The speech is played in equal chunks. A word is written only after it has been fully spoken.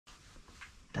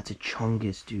That's a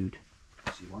chungus, dude.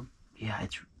 See one? Yeah,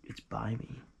 it's by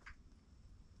me.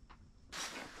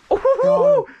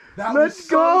 Oh, let's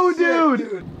go, so sick,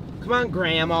 dude. Come on,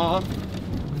 Grandma.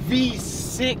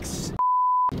 V6.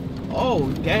 Oh,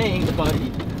 dang,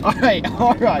 buddy. All right.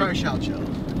 Very chill.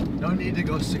 No need to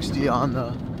go 60 on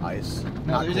the ice.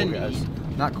 No, Not there's cool, a guys.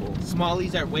 need. Not cool.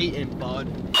 Smallies are waiting, bud.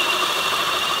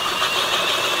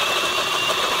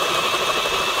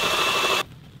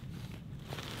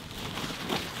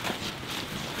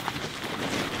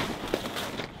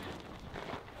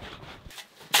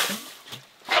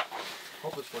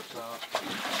 Hope this works out.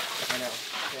 I know.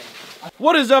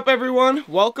 What is up, everyone?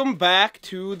 Welcome back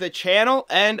to the channel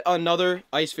and another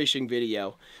ice fishing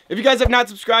video. If you guys have not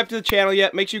subscribed to the channel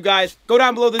yet, make sure you guys go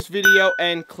down below this video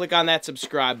and click on that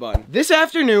subscribe button. This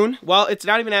afternoon, well, it's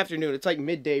not even afternoon, it's like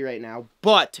midday right now,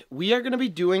 but we are going to be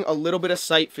doing a little bit of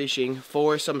sight fishing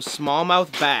for some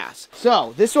smallmouth bass.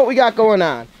 So, this is what we got going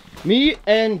on. Me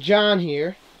and John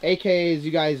here, aka as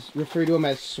you guys refer to him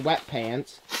as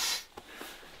sweatpants.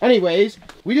 Anyways,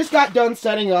 we just got done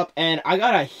setting up, and I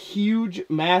got a huge,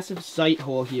 massive sight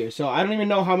hole here. So I don't even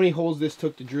know how many holes this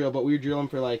took to drill, but we were drilling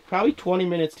for like probably 20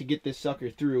 minutes to get this sucker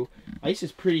through. Ice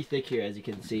is pretty thick here, as you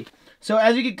can see. So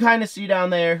as you can kind of see down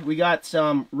there, we got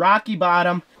some rocky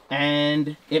bottom,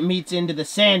 and it meets into the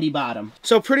sandy bottom.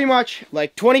 So pretty much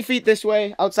like 20 feet this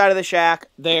way, outside of the shack,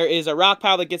 there is a rock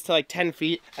pile that gets to like 10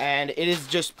 feet, and it is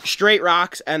just straight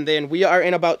rocks, and then we are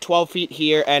in about 12 feet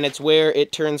here, and it's where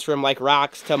it turns from like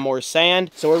rocks to more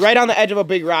sand. So we're right on the edge of a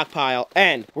big rock pile,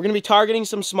 and we're gonna be targeting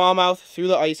some smallmouth through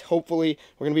the ice. Hopefully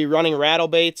we're gonna be running rattle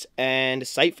baits and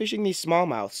sight fishing these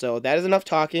smallmouth. So that is enough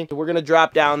talking. We're gonna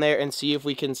drop down there and see if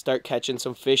we can start catching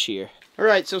some fish here. All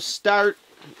right, so starting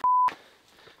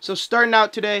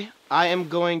out today, I am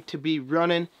going to be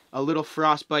running a little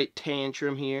frostbite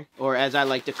tantrum here, or as I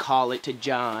like to call it to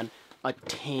John, a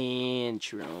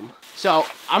tantrum. So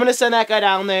I'm gonna send that guy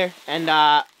down there, and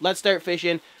let's start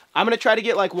fishing. I'm gonna try to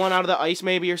get like one out of the ice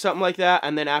maybe or something like that,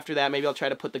 and then after that maybe I'll try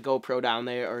to put the GoPro down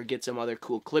there or get some other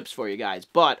cool clips for you guys.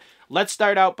 But let's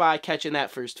start out by catching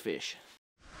that first fish.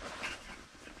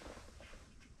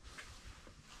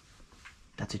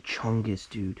 That's a chungus,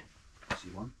 dude. See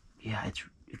one? Yeah,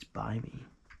 it's by me.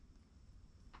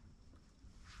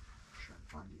 Try to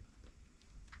find you.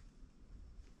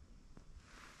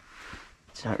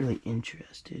 It's not really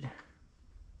interested.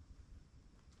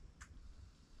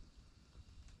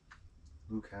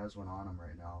 Luke has one on him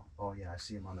right now. Oh yeah, I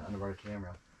see him on the underwater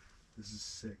camera. This is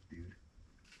sick, dude.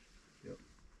 Yep.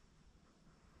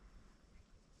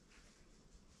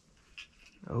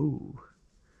 Oh.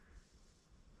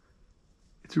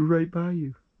 It's right by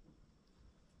you.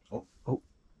 Oh,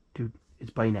 dude,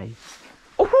 it's by knife.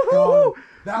 Oh,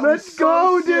 let's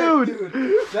go, dude.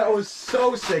 That was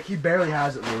so sick. He barely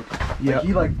has it, Luke. Yeah. Like,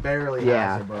 he like barely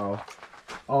has it, bro.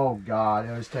 Oh god,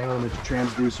 I was tangling the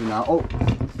transducer now. Oh,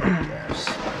 yes.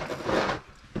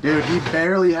 Dude, he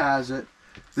barely has it.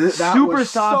 That super was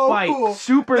soft so bite. Cool.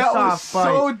 Super that soft was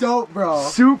bite. So dope, bro.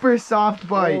 Super soft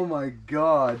bite. Oh my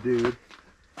god, dude.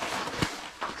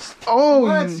 Oh,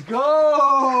 let's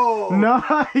go!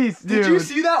 Nice, dude. Did you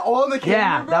see that all in the camera,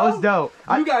 Yeah, bro? that was dope.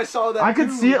 You guys saw that. I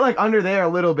could see it like under there a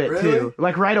little bit too,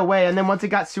 like right away. And then once it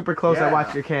got super close, I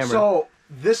watched your camera. So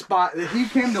this spot, he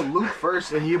came to Luke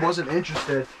first, and he wasn't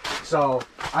interested. So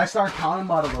I started counting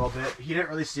him out a little bit. He didn't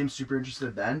really seem super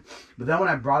interested then. But then when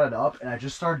I brought it up, and I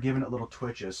just started giving it little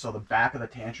twitches, so the back of the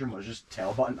tantrum was just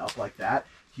tail button up like that.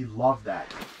 He loved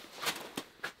that.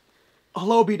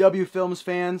 Hello, BW Films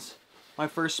fans. My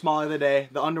first smallie of the day.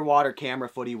 The underwater camera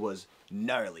footy was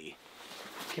gnarly.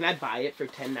 Can I buy it for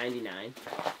 $10.99?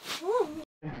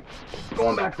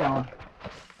 Going back down.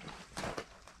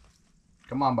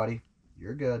 Come on, buddy.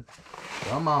 You're good.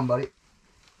 Come on, buddy.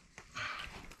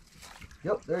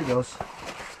 Yep, there he goes.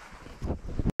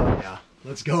 Yeah,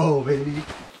 let's go, baby.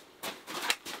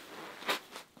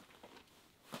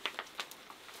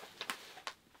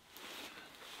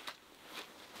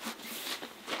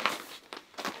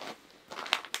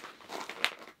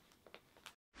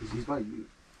 He's by you.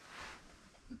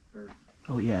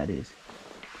 Oh yeah, it is.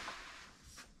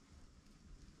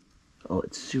 Oh,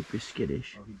 it's super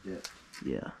skittish. Oh, he did.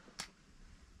 Yeah.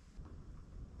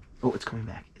 Oh, it's coming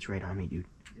back. It's right on me, dude.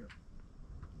 Yep.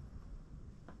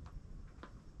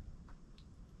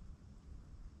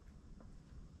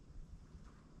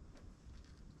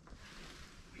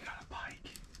 We got a pike.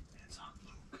 And it's on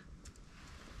Luke.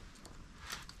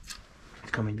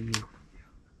 It's coming to you.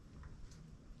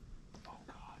 Oh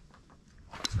god.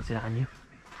 Is it on you?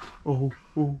 Oh,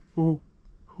 oh, oh,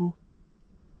 oh.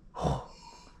 Oh.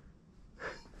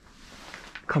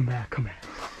 Come back, come back.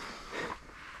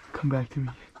 Come back to me.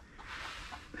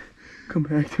 Come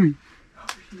back to me. How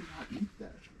did he not eat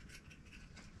that?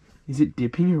 Is it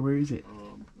dipping or where is it?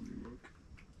 Let me look.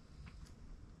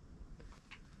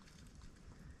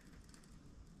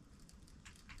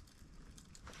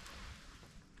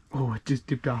 Oh, it just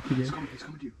dipped off again. He's coming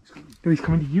to you. He's coming to you. No, he's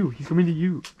coming to you. He's coming to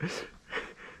you.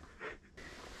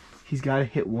 He's got to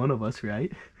hit one of us,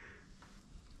 right?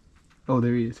 Oh,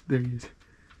 there he is. There he is.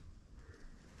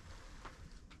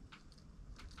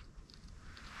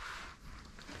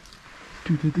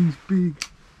 Dude, that thing's big.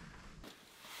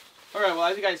 Alright, well,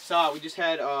 as you guys saw, we just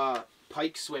had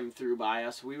pike swim through by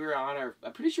us. We were on our...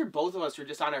 I'm pretty sure both of us were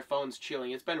just on our phones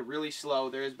chilling. It's been really slow.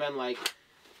 There's been, like...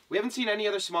 We haven't seen any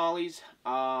other smallies.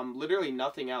 Literally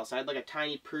nothing else. I had, like, a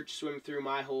tiny perch swim through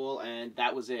my hole, and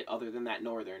that was it, other than that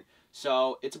northern.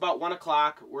 So, it's about 1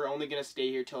 o'clock. We're only going to stay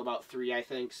here till about 3, I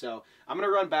think. So, I'm going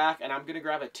to run back, and I'm going to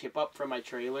grab a tip-up from my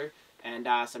trailer. And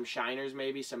some shiners,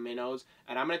 maybe, some minnows.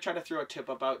 And I'm going to try to throw a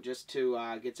tip-up out just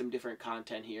to get some different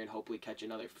content here and hopefully catch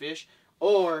another fish.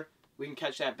 Or we can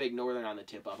catch that big northern on the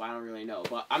tip-up. I don't really know.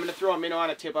 But I'm going to throw a minnow on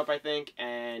a tip-up, I think.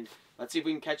 And let's see if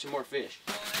we can catch some more fish.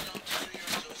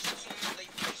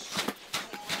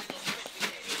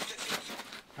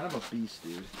 Kind of a beast,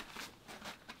 dude.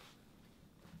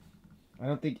 I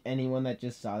don't think anyone that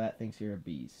just saw that thinks you're a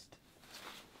beast.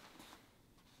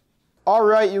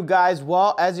 Alright, you guys,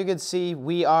 well, as you can see,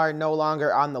 we are no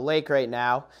longer on the lake right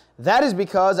now. That is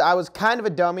because I was kind of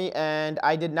a dummy and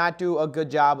I did not do a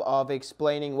good job of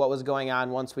explaining what was going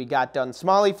on once we got done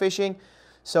smallie fishing.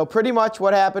 So pretty much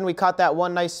what happened, we caught that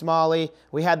one nice smallie.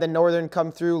 We had the northern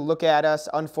come through, look at us.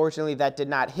 Unfortunately, that did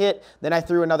not hit. Then I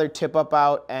threw another tip-up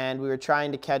out, and we were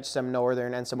trying to catch some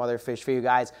northern and some other fish for you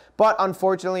guys. But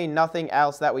unfortunately, nothing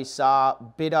else that we saw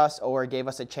bit us or gave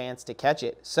us a chance to catch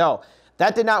it. So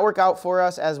that did not work out for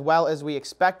us as well as we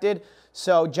expected.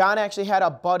 So John actually had a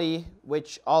buddy,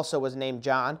 which also was named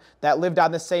John, that lived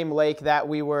on the same lake that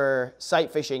we were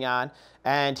sight fishing on.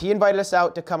 And he invited us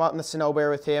out to come out in the SnoBear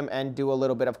with him and do a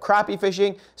little bit of crappie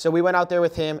fishing. So we went out there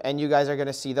with him, and you guys are going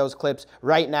to see those clips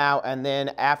right now. And then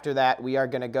after that, we are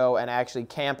going to go and actually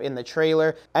camp in the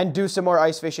trailer and do some more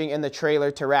ice fishing in the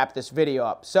trailer to wrap this video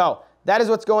up. So that is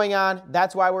what's going on.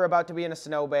 That's why we're about to be in a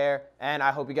SnoBear, and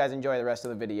I hope you guys enjoy the rest of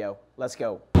the video. Let's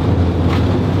go.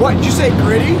 What, did you say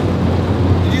gritty?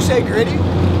 Did you say gritty?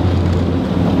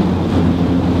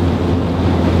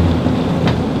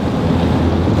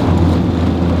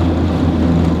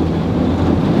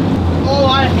 Oh,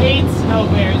 I hate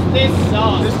SnoBears. This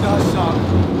sucks. This does suck.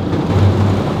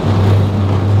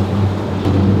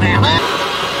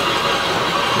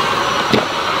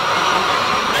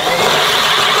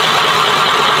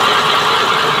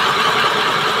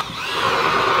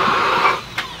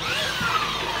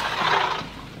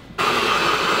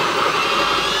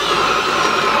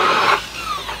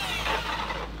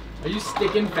 Are you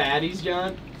sticking fatties,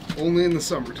 John? Only in the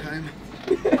summertime.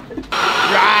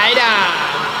 Right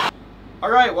on!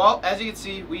 Alright, well, as you can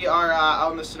see, we are out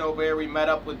in the SnoBear. We met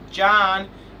up with John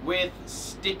with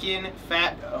Stickin'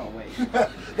 Fat... Oh, wait.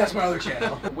 That's my other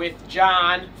channel. With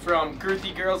John from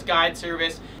Girthy Girls Guide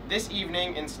Service. This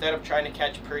evening, instead of trying to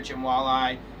catch perch and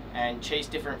walleye and chase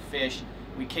different fish,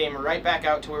 we came right back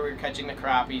out to where we were catching the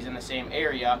crappies in the same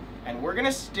area, and we're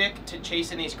gonna stick to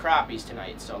chasing these crappies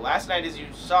tonight. So last night, as you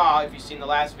saw, if you've seen the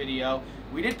last video,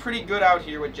 we did pretty good out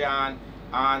here with John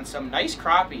on some nice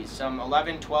crappies, some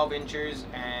 11, 12 inchers,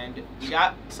 and we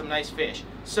got some nice fish.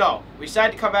 So we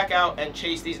decided to come back out and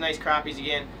chase these nice crappies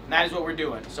again, and that is what we're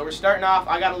doing. So we're starting off.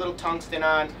 I got a little tungsten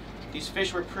on. These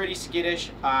fish were pretty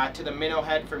skittish to the minnow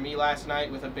head for me last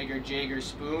night with a bigger Jaeger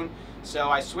spoon. So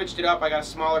I switched it up. I got a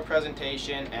smaller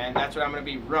presentation, and that's what I'm going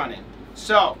to be running.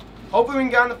 So hopefully we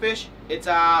can get on the fish. It's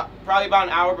probably about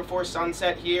an hour before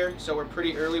sunset here, so we're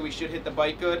pretty early. We should hit the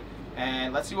bite good,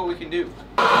 and let's see what we can do.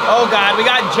 Oh God, we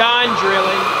got John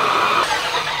drilling.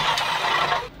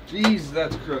 Jeez,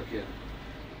 that's crooked.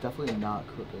 Definitely not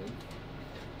crooked.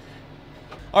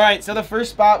 Alright, so the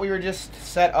first spot we were just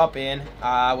set up in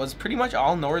was pretty much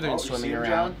all northern swimming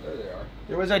around. There they are.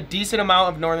 There was a decent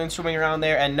amount of northern swimming around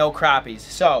there and no crappies.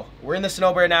 So, we're in the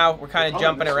SnoBear now. We're kind of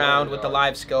jumping around with the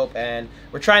live scope, and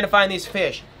we're trying to find these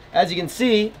fish. As you can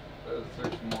see,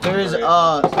 there's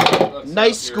a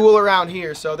nice school around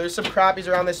here. So there's some crappies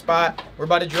around this spot. We're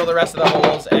about to drill the rest of the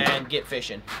holes and get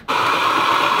fishing.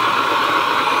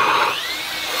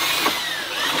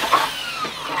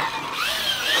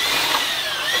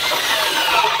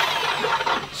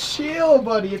 Chill,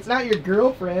 buddy. It's not your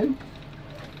girlfriend.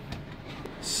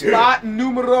 Spot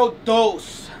numero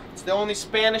dos. It's the only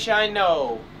Spanish I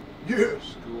know.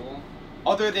 Yes. Cool. 'Cool.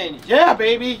 Other than, yeah,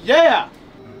 baby, yeah.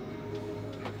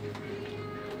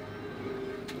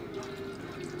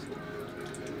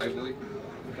 Ugly.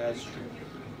 That's true.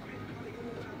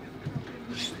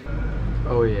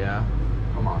 Oh yeah.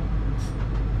 Come on.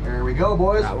 There we go,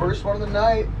 boys. That one. First one of the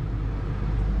night.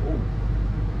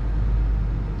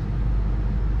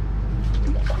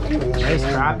 Nice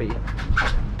crappie.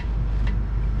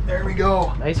 There we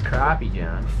go. Nice crappie,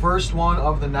 John. First one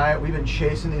of the night. We've been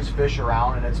chasing these fish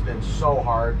around and it's been so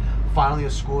hard. Finally, a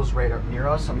school's right up near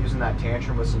us. I'm using that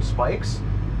tantrum with some spikes.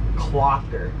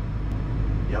 Clocked her.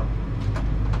 Yep.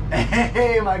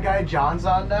 Hey, my guy John's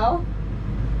on now.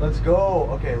 Let's go.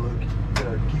 Okay, Luke.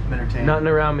 Gotta keep him entertained. Nothing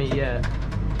around me yet.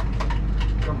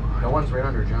 Come on. No one's right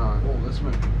under John. Oh, this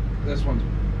one's.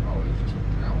 Oh, it's just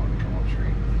not wanting to come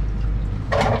upstream.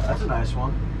 That's a nice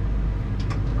one.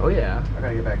 Oh yeah. I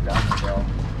gotta get back down there, bro.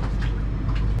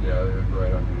 Yeah, they're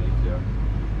right underneath you.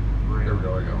 Right. There we go.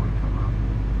 I got one. Come on.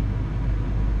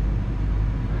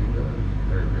 And,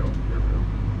 there we go. There we go.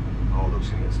 Oh, Luke's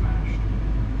gonna get smashed.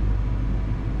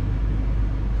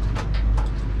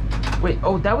 Wait,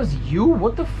 oh, that was you?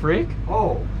 What the frick?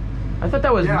 Oh. I thought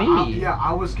that was me.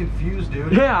 I was confused,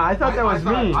 dude. Yeah, I thought that was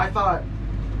me. I thought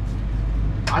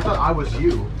I was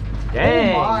you.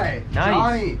 Dang. Oh my, Nice.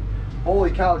 Johnny.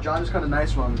 Holy cow, John just caught a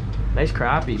nice one. Nice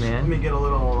crappie, Let man. me get a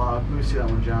little, let me see that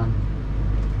one, John.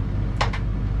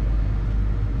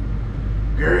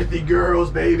 Girthy girls,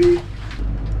 baby.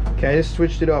 Okay, I just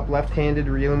switched it up. Left-handed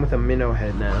reeling with a minnow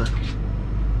head now.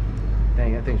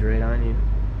 Dang, that thing's right on you.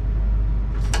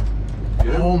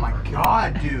 Oh my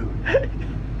god, dude.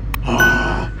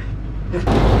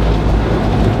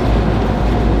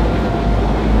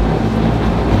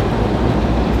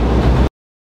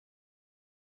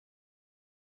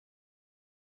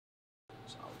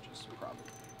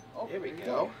 Oh, here we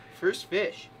go. First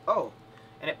fish. Oh,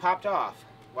 and it popped off.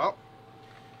 Well.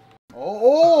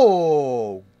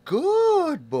 Oh,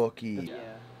 good bookie.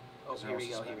 Yeah. Oh, here we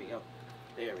go. Here we go.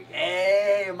 There we go.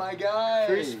 Hey, my guy.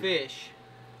 First fish.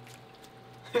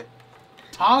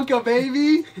 Tonka,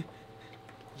 baby.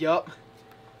 Yup.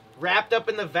 Wrapped up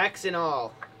in the Vex and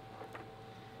all.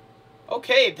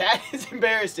 Okay, that is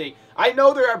embarrassing. I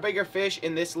know there are bigger fish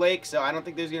in this lake, so I don't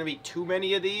think there's going to be too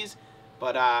many of these.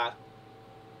 But,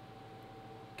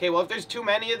 okay, well, if there's too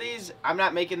many of these, I'm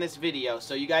not making this video.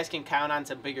 So you guys can count on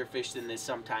some bigger fish than this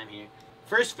sometime here.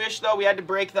 First fish, though, we had to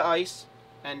break the ice.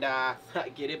 And,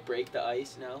 get it? Break the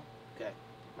ice? No? Okay.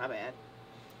 My bad.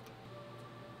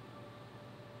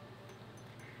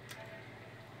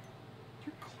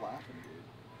 You're clapping, dude.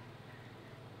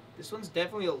 This one's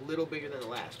definitely a little bigger than the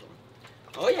last one.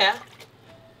 Oh, yeah.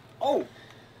 Oh.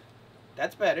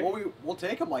 That's better. Well, we'll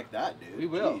take them like that, dude. We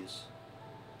will. Jeez.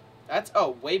 That's,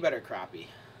 oh, way better crappie.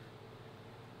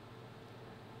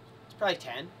 It's probably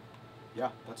 10.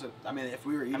 Yeah, that's a. I mean, if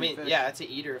we were eating fish. Yeah, that's an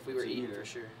eater if we were It's an eating eater. for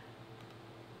sure.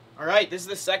 All right, this is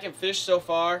the second fish so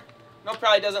far. No,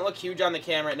 probably doesn't look huge on the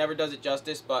camera. It never does it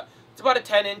justice, but it's about a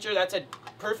 10-incher. That's a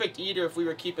perfect eater if we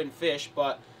were keeping fish,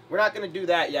 but we're not going to do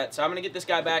that yet. So I'm going to get this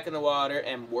guy back in the water,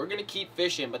 and we're going to keep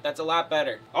fishing, but that's a lot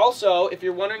better. Also, if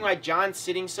you're wondering why John's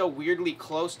sitting so weirdly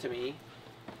close to me,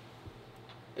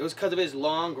 it was because of his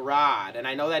long rod, and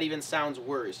I know that even sounds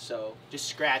worse, so just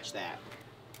scratch that.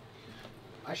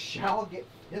 I shall get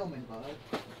filming,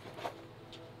 bud.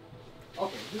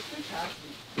 Okay, this fish has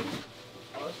to be.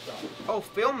 Oh, it's done. Oh,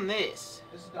 film this.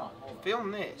 This is done. Hold on.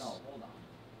 Film this. No, hold on.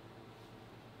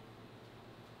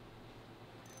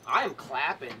 I am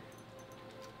clapping.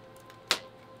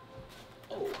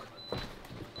 Oh.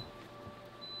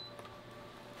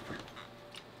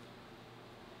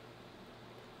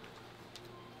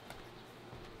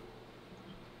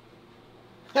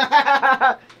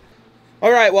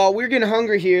 Alright, well, we're getting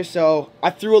hungry here, so I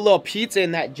threw a little pizza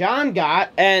in that John got,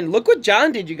 and look what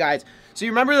John did, you guys. So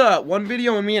you remember the one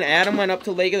video when me and Adam went up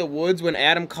to Lake of the Woods when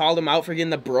Adam called him out for getting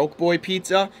the broke boy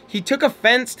pizza? He took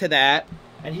offense to that,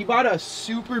 and he bought a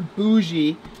super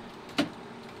bougie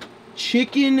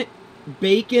chicken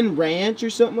bacon ranch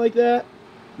or something like that.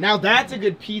 Now that's a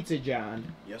good pizza,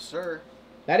 John. Yes, sir.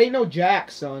 That ain't no jack,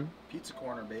 son. Pizza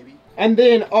corner, baby. And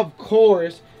then, of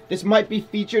course, this might be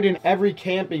featured in every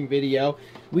camping video.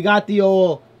 We got the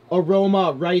old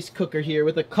aroma rice cooker here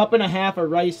with a cup and a half of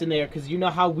rice in there, because you know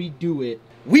how we do it.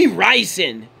 We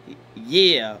ricin'!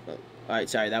 Yeah. Alright,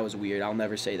 sorry, that was weird. I'll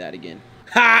never say that again.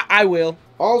 Ha! I will.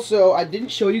 Also, I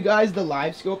didn't show you guys the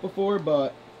live scope before,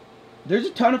 but there's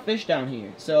a ton of fish down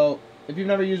here. So, if you've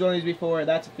never used one of these before,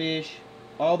 that's a fish.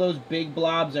 All those big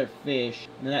blobs are fish.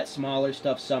 And then that smaller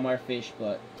stuff, some are fish,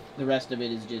 but the rest of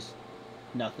it is just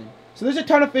nothing. So there's a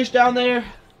ton of fish down there.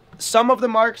 some of the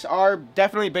marks are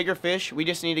definitely bigger fish. We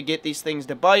just need to get these things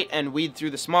to bite and weed through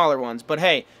the smaller ones. But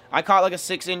hey, I caught like a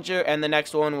 6-incher and the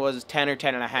next one was 10 or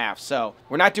 10 and a half. So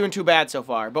we're not doing too bad so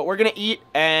far. But we're going to eat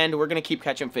and we're going to keep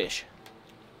catching fish.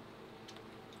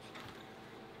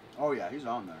 Oh yeah, he's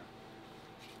on there.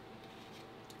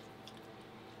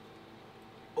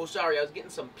 Oh, sorry, I was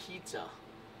getting some pizza.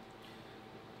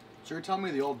 So you're telling me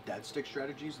the old dead stick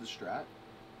strategy is the strat?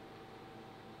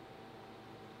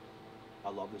 I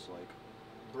love this lake.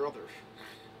 Brother.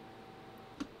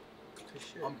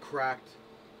 I'm cracked.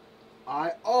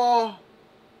 Oh!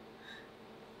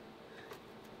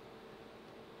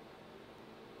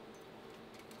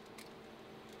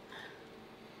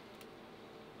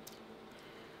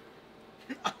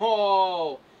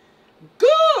 Oh,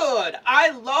 good! I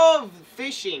love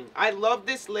fishing. I love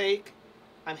this lake.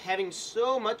 I'm having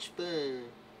so much fun.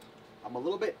 I'm a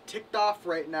little bit ticked off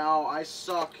right now. I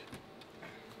suck.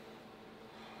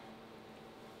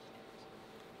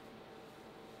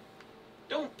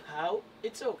 Don't pout.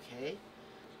 It's okay.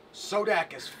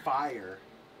 Sodak is fire.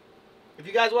 If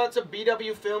you guys want some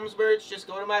BW Films merch, just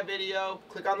go to my video,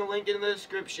 click on the link in the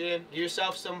description, get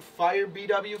yourself some fire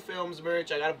BW Films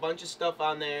merch. I got a bunch of stuff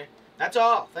on there. That's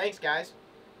all. Thanks, guys.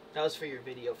 That was for your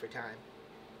video for time.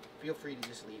 Feel free to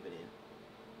just leave it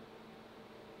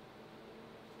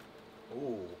in.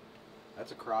 Ooh,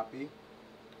 that's a crappie.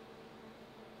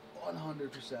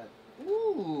 100%.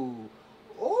 Ooh.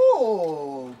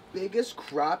 Oh, biggest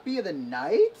crappie of the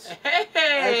night?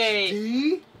 Hey!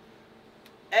 XD?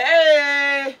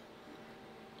 Hey!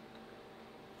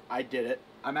 I did it.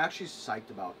 I'm actually psyched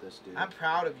about this, dude. I'm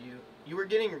proud of you. You were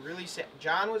getting really sad.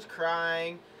 John was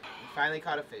crying. You finally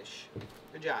caught a fish.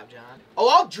 Good job, John. Oh,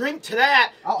 I'll drink to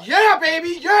that. Oh. Yeah,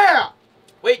 baby, yeah!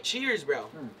 Wait, cheers, bro.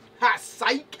 Ha,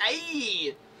 psych.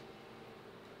 Hey!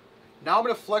 Now I'm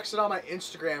gonna flex it on my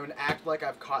Instagram and act like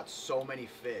I've caught so many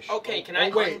fish. Okay, can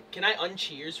I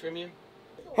uncheers from you?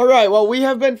 Alright, well, we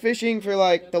have been fishing for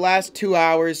like the last 2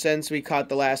 hours since we caught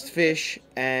the last fish,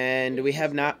 and we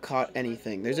have not caught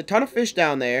anything. There's a ton of fish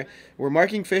down there. We're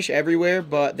marking fish everywhere,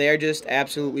 but they are just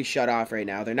absolutely shut off right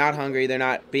now. They're not hungry, they're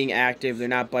not being active, they're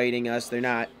not biting us, they're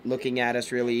not looking at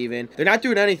us really even. They're not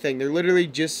doing anything, they're literally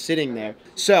just sitting there.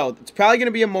 So, it's probably going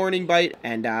to be a morning bite,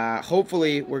 and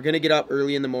hopefully we're going to get up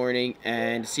early in the morning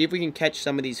and see if we can catch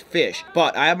some of these fish.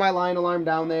 But I have my line alarm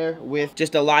down there with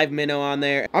just a live minnow on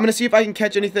there. I'm going to see if I can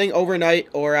catch anything overnight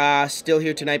or still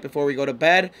here tonight before we go to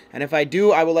bed. And if I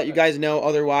do, I will let you guys know.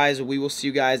 Otherwise, we will see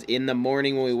you guys in the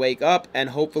morning when we wake up, and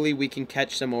hopefully we can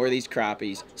catch some more of these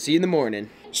crappies. See you in the morning.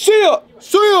 See ya!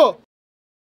 See ya!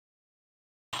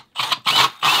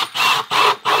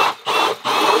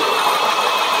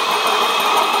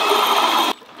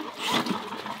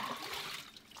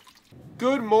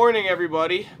 Good morning,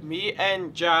 everybody. Me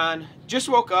and John just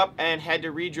woke up and had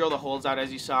to re-drill the holes out,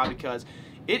 as you saw, because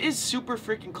it is super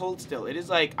freaking cold still. It is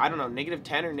like, I don't know,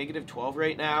 -10 or -12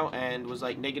 right now, and was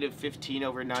like -15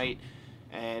 overnight,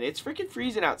 and it's freaking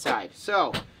freezing outside.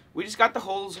 So we just got the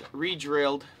holes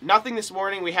re-drilled. Nothing this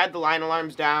morning. We had the line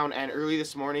alarms down, and early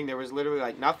this morning there was literally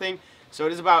like nothing. So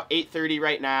it is about 8:30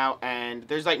 right now, and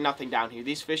there's like nothing down here.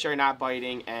 These fish are not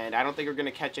biting, and I don't think we're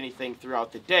going to catch anything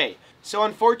throughout the day. So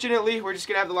unfortunately, we're just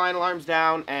going to have the line alarms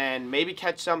down and maybe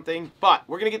catch something. But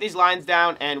we're going to get these lines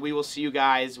down, and we will see you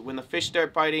guys when the fish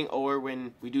start biting or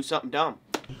when we do something dumb.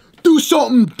 Do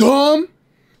something dumb?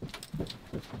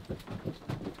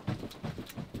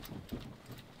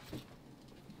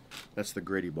 That's the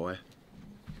gritty boy.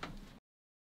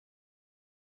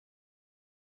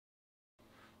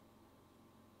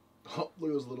 Oh, look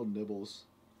at those little nibbles.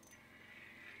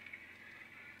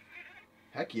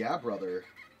 Heck yeah, brother.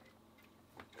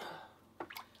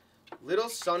 Little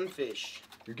sunfish.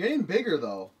 You're getting bigger,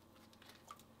 though.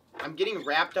 I'm getting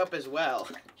wrapped up as well.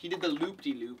 He did the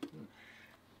loop-de-loop.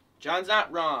 John's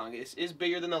not wrong. This is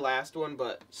bigger than the last one,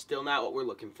 but still not what we're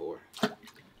looking for.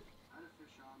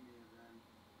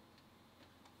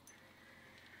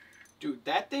 Dude,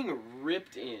 that thing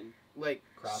ripped in. Like,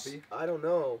 Crappie? I don't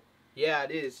know. Yeah,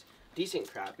 it is.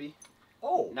 Decent crappie.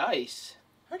 Oh. Nice.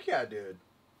 Heck yeah, dude.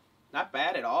 Not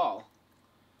bad at all.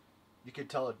 You could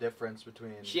tell a difference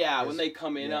between... Yeah, when they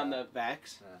come in on the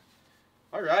backs. Yeah.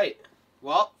 All right.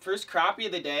 Well, first crappie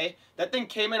of the day. That thing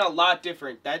came in a lot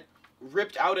different. That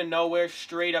ripped out of nowhere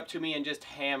straight up to me and just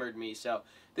hammered me. So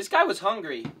this guy was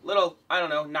hungry. Little, I don't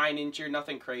know, 9-incher,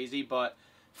 nothing crazy, but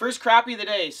first crappie of the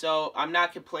day. So I'm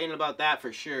not complaining about that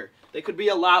for sure. They could be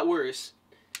a lot worse.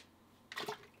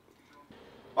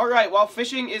 Alright, well,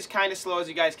 fishing is kind of slow, as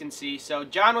you guys can see. So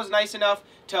John was nice enough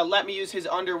to let me use his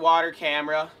underwater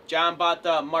camera. John bought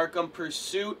the Markham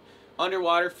Pursuit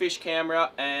underwater fish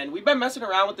camera, and we've been messing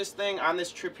around with this thing on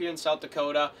this trip here in South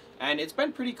Dakota, and it's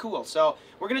been pretty cool. So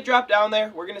we're gonna drop down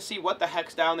there, we're gonna see what the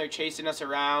heck's down there chasing us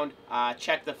around,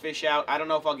 check the fish out. I don't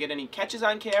know if I'll get any catches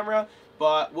on camera,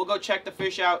 but we'll go check the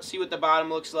fish out, see what the bottom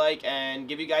looks like, and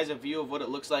give you guys a view of what it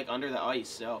looks like under the ice.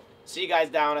 So see you guys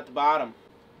down at the bottom.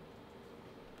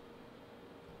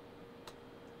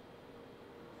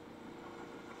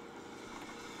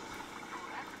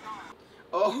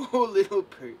 Oh, little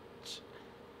perch.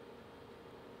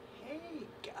 Hey,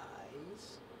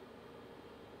 guys.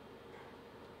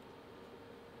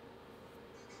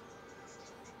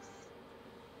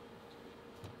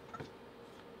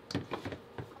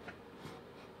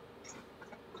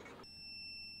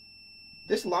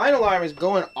 This line alarm is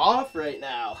going off right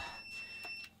now.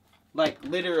 Like,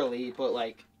 literally, but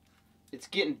like, it's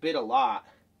getting bit a lot.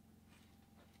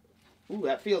 Ooh,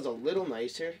 that feels a little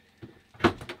nicer.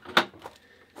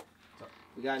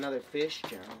 We got another fish,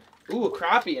 John. Ooh, a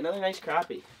crappie, another nice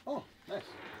crappie. Oh, nice.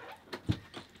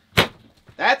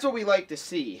 That's what we like to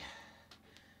see.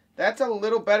 That's a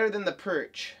little better than the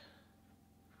perch.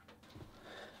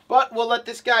 But we'll let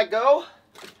this guy go.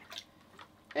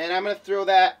 And I'm going to throw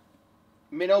that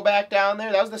minnow back down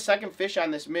there. That was the second fish on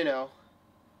this minnow.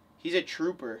 He's a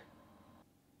trooper.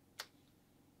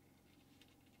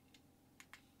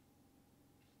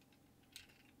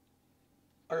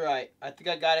 Alright, I think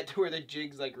I got it to where the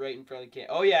jig's like right in front of the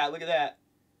camera. Oh yeah, look at that.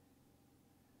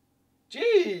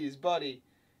 Jeez, buddy.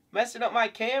 Messing up my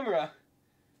camera.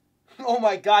 Oh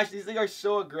my gosh, these things are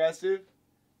so aggressive.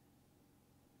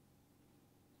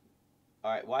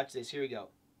 Alright, watch this. Here we go.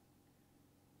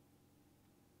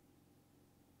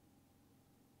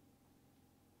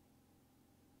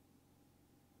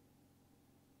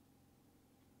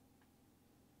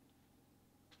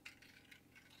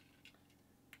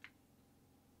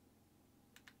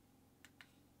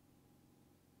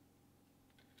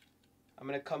 I'm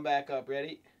going to come back up.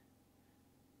 Ready?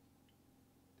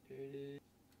 There it is.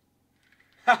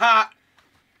 Haha!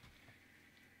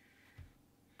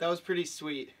 That was pretty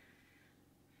sweet.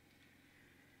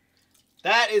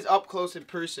 That is up close and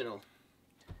personal.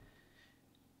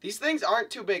 These things aren't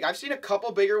too big. I've seen a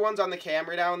couple bigger ones on the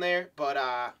camera down there, but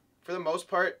for the most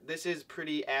part, this is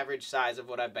pretty average size of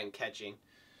what I've been catching.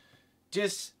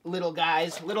 Just little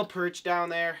guys, little perch down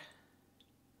there.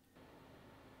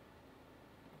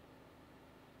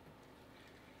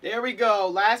 There we go,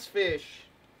 last fish.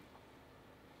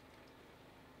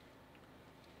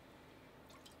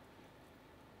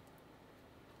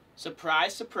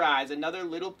 Surprise, surprise, another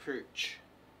little perch.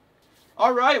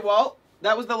 Alright, well,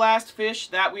 that was the last fish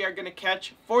that we are going to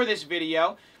catch for this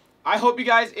video. I hope you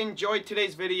guys enjoyed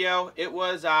today's video. It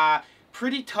was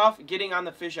pretty tough getting on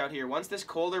the fish out here. Once this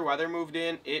colder weather moved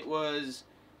in, it was,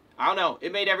 I don't know,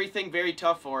 it made everything very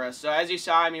tough for us. So as you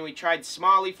saw, I mean, we tried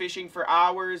smallie fishing for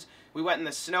hours. We went in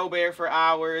the SnoBear for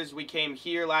hours. We came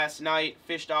here last night,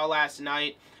 fished all last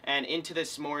night, and into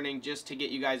this morning just to get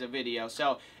you guys a video.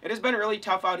 So it has been really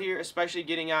tough out here, especially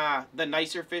getting the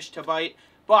nicer fish to bite.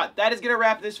 But that is going to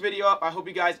wrap this video up. I hope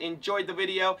you guys enjoyed the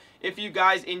video. If you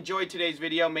guys enjoyed today's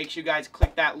video, make sure you guys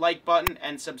click that like button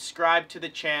and subscribe to the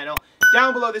channel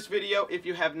down below this video if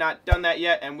you have not done that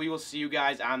yet. And we will see you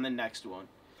guys on the next one.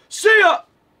 See ya!